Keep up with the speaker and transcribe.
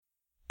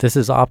This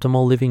is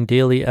Optimal Living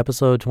Daily,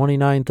 episode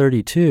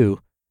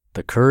 2932,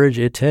 The Courage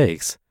It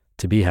Takes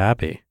to Be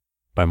Happy,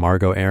 by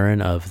Margo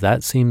of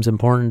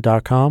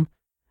ThatSeemsImportant.com.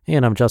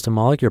 And I'm Justin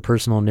Malik, your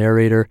personal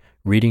narrator,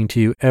 reading to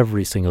you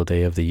every single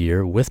day of the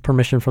year with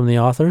permission from the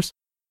authors.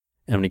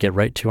 And I'm going to get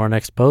right to our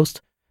next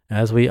post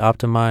as we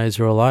optimize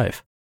your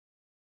life.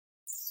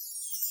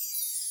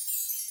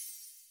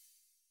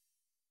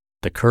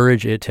 The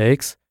Courage It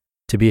Takes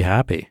to Be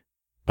Happy,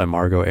 by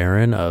Margo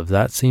of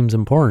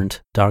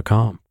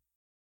ThatSeemsImportant.com.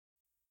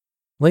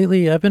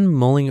 Lately, I've been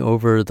mulling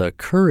over the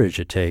courage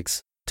it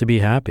takes to be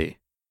happy.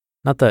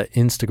 Not the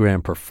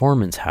Instagram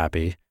performance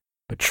happy,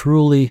 but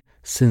truly,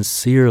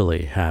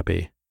 sincerely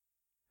happy.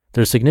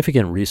 There's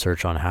significant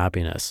research on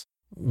happiness.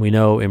 We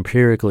know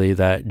empirically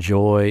that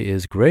joy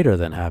is greater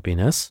than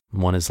happiness.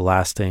 One is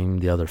lasting,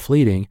 the other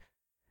fleeting,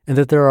 and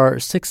that there are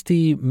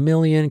 60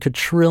 million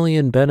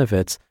quadrillion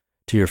benefits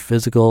to your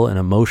physical and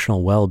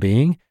emotional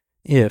well-being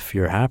if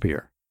you're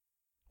happier.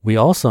 We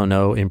also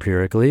know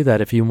empirically that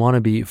if you want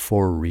to be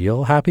for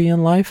real happy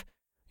in life,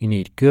 you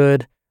need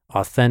good,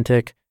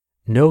 authentic,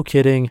 no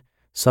kidding,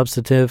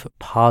 substantive,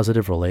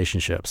 positive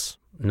relationships,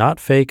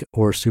 not fake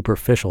or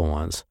superficial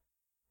ones.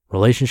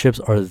 Relationships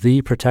are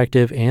the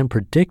protective and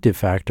predictive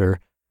factor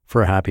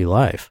for a happy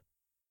life.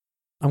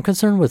 I'm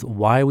concerned with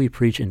why we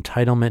preach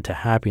entitlement to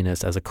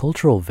happiness as a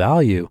cultural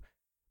value,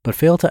 but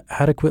fail to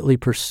adequately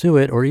pursue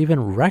it or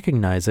even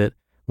recognize it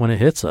when it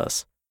hits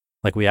us.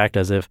 Like we act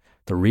as if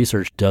the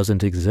research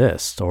doesn't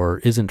exist or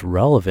isn't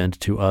relevant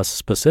to us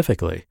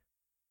specifically.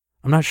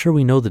 I'm not sure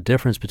we know the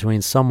difference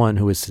between someone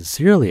who is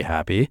sincerely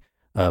happy,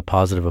 a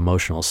positive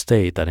emotional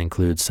state that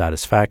includes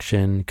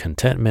satisfaction,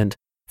 contentment,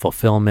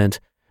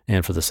 fulfillment,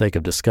 and for the sake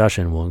of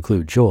discussion will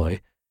include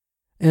joy,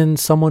 and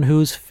someone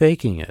who's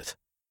faking it.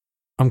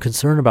 I'm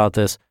concerned about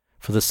this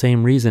for the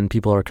same reason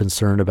people are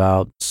concerned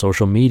about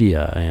social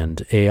media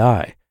and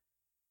AI.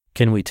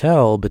 Can we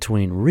tell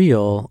between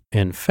real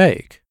and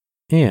fake?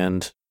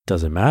 And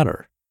does it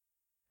matter?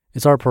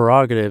 It's our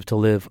prerogative to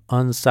live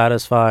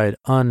unsatisfied,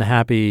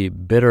 unhappy,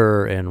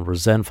 bitter, and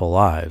resentful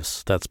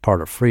lives. That's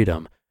part of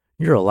freedom.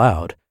 You're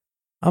allowed.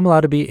 I'm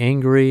allowed to be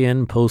angry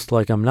and post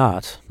like I'm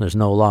not. There's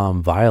no law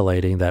I'm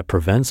violating that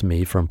prevents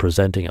me from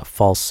presenting a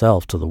false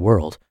self to the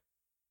world.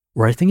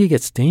 Where I think it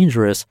gets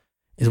dangerous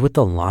is with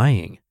the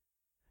lying.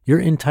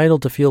 You're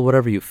entitled to feel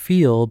whatever you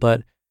feel,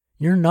 but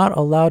you're not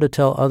allowed to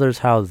tell others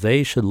how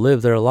they should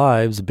live their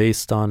lives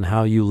based on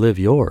how you live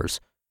yours.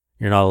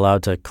 You're not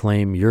allowed to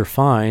claim you're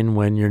fine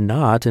when you're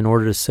not in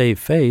order to save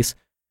face,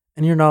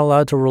 and you're not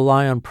allowed to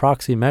rely on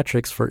proxy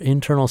metrics for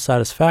internal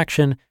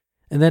satisfaction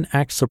and then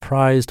act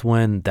surprised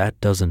when that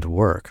doesn't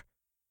work.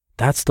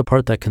 That's the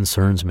part that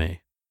concerns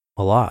me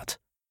a lot.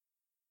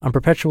 I'm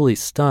perpetually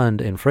stunned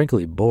and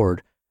frankly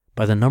bored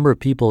by the number of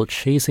people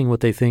chasing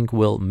what they think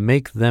will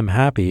make them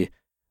happy,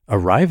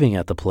 arriving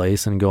at the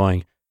place and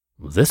going,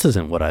 "This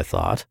isn't what I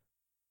thought."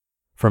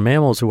 For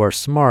mammals who are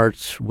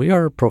smart, we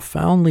are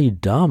profoundly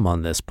dumb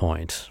on this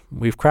point.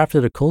 We've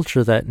crafted a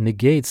culture that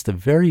negates the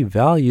very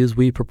values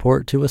we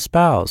purport to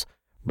espouse: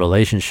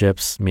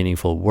 relationships,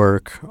 meaningful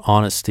work,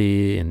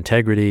 honesty,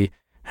 integrity,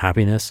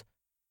 happiness.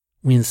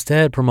 We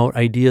instead promote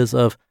ideas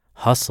of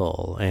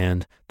hustle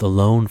and the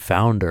lone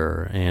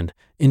founder and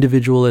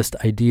individualist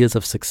ideas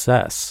of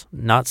success,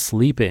 not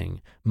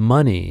sleeping,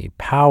 money,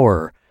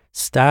 power,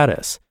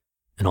 status,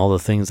 and all the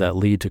things that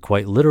lead to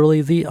quite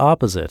literally the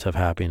opposite of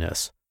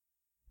happiness.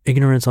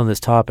 Ignorance on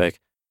this topic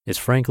is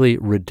frankly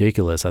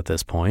ridiculous at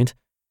this point,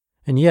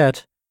 and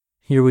yet,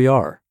 here we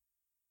are.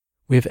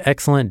 We have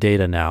excellent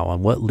data now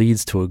on what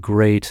leads to a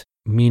great,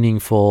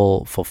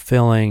 meaningful,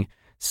 fulfilling,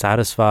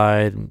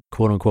 satisfied,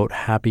 quote-unquote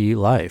happy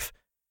life,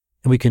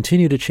 and we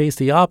continue to chase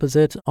the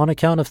opposite on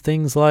account of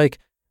things like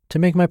to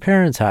make my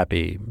parents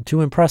happy,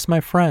 to impress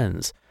my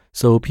friends,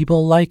 so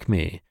people like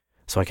me,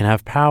 so I can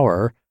have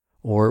power,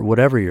 or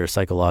whatever your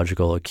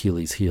psychological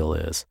Achilles heel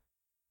is.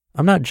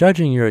 I'm not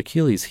judging your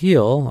Achilles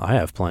heel, I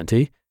have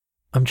plenty.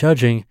 I'm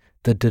judging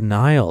the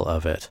denial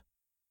of it.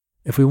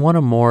 If we want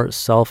a more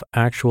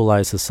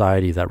self-actualized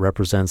society that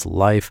represents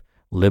life,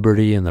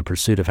 liberty, and the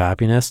pursuit of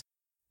happiness,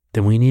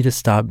 then we need to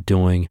stop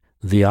doing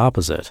the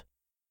opposite.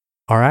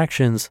 Our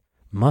actions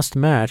must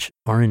match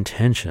our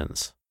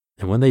intentions.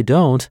 And when they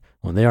don't,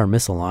 when they are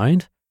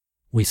misaligned,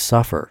 we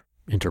suffer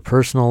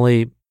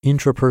interpersonally,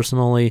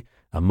 intrapersonally,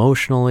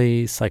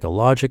 emotionally,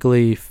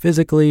 psychologically,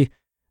 physically,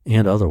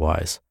 and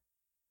otherwise.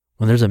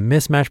 When there's a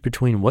mismatch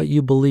between what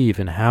you believe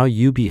and how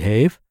you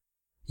behave,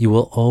 you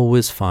will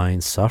always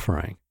find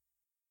suffering.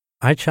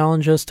 I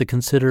challenge us to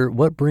consider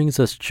what brings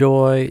us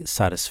joy,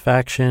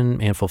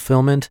 satisfaction, and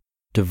fulfillment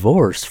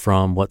divorced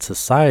from what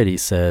society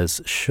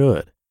says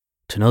should.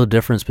 To know the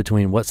difference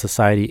between what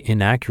society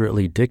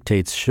inaccurately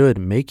dictates should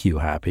make you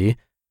happy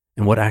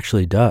and what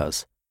actually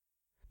does.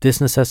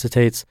 This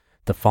necessitates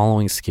the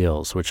following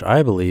skills, which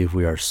I believe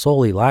we are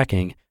sorely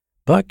lacking,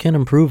 but can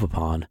improve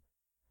upon: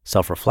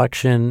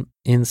 self-reflection,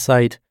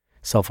 insight,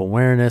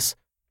 self-awareness,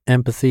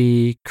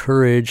 empathy,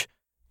 courage,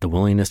 the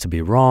willingness to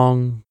be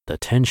wrong, the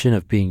tension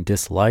of being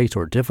disliked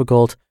or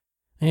difficult,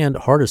 and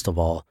hardest of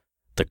all,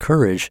 the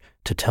courage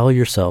to tell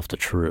yourself the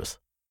truth.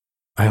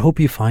 I hope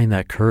you find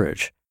that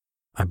courage.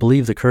 I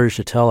believe the courage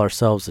to tell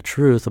ourselves the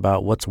truth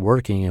about what's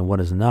working and what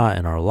is not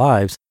in our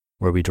lives,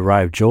 where we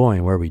derive joy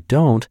and where we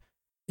don't,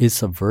 is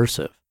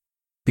subversive.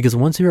 Because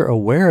once you're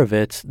aware of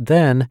it,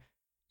 then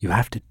you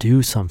have to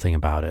do something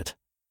about it.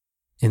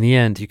 In the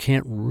end, you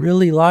can't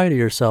really lie to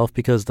yourself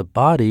because the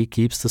body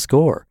keeps the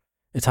score.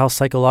 It's how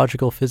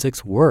psychological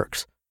physics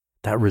works.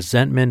 That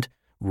resentment,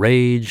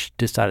 rage,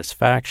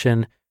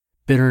 dissatisfaction,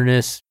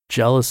 bitterness,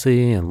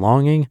 jealousy, and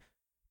longing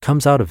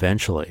comes out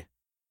eventually.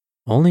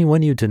 Only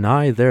when you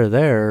deny they're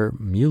there,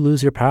 you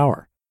lose your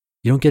power.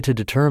 You don't get to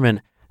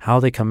determine how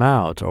they come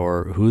out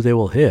or who they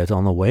will hit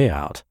on the way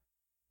out.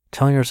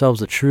 Telling ourselves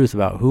the truth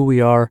about who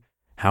we are,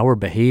 how we're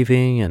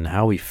behaving, and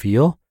how we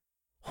feel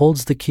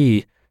holds the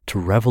key to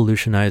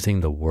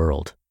revolutionizing the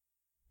world.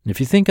 And if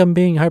you think I'm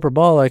being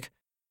hyperbolic,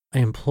 I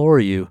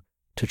implore you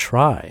to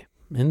try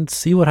and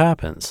see what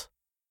happens.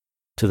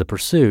 To the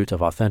pursuit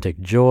of authentic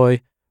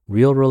joy,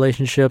 real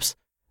relationships,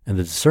 and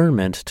the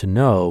discernment to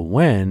know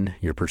when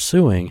you're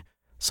pursuing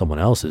someone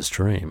else's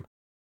dream.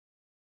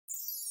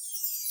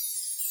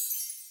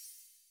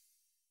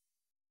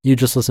 You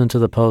just listened to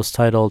the post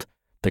titled,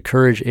 "The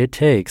Courage It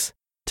Takes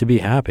to Be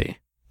Happy"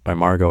 by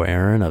Margo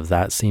Aaron of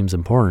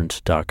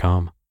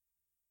thatseemsimportant.com.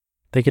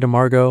 Thank you to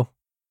Margo.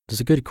 There's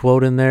a good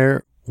quote in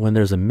there: when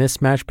there's a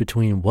mismatch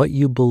between what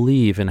you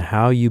believe and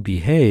how you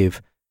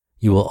behave,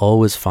 you will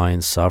always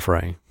find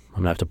suffering. I'm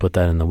going to have to put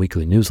that in the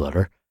weekly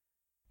newsletter.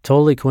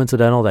 Totally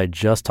coincidental that I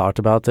just talked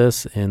about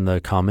this in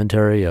the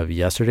commentary of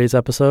yesterday's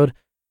episode.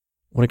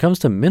 When it comes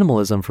to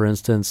minimalism, for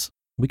instance,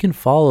 we can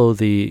follow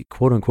the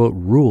quote-unquote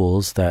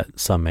rules that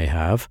some may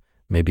have,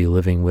 maybe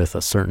living with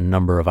a certain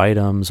number of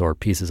items or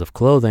pieces of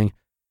clothing.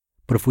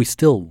 But if we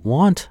still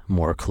want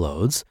more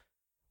clothes,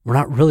 we're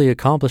not really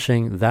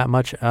accomplishing that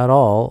much at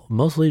all,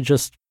 mostly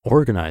just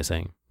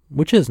organizing,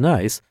 which is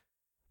nice,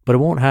 but it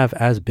won't have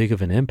as big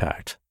of an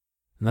impact.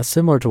 And that's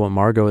similar to what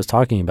Margo is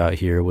talking about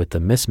here with the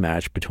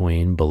mismatch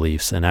between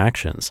beliefs and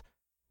actions.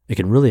 It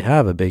can really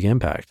have a big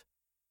impact.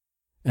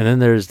 And then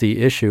there's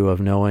the issue of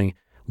knowing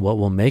what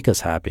will make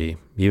us happy,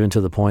 even to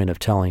the point of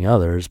telling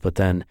others, but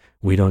then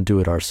we don't do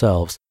it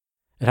ourselves.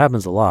 It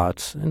happens a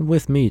lot, and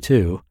with me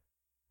too.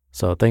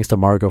 So thanks to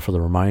Margo for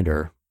the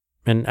reminder.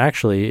 And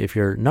actually, if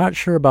you're not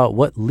sure about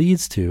what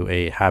leads to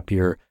a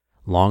happier,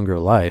 longer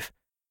life,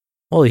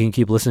 well, you can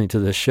keep listening to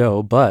this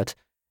show, but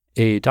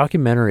a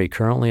documentary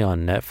currently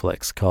on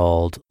Netflix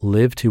called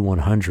Live to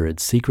 100: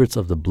 Secrets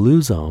of the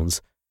Blue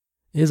Zones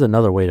is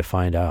another way to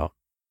find out.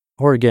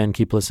 Or again,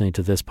 keep listening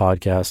to this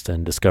podcast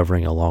and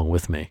discovering along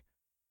with me.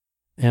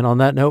 And on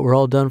that note, we're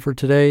all done for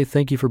today.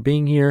 Thank you for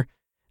being here.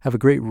 Have a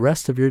great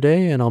rest of your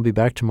day, and I'll be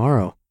back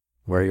tomorrow,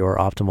 where your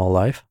optimal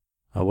life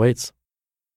awaits.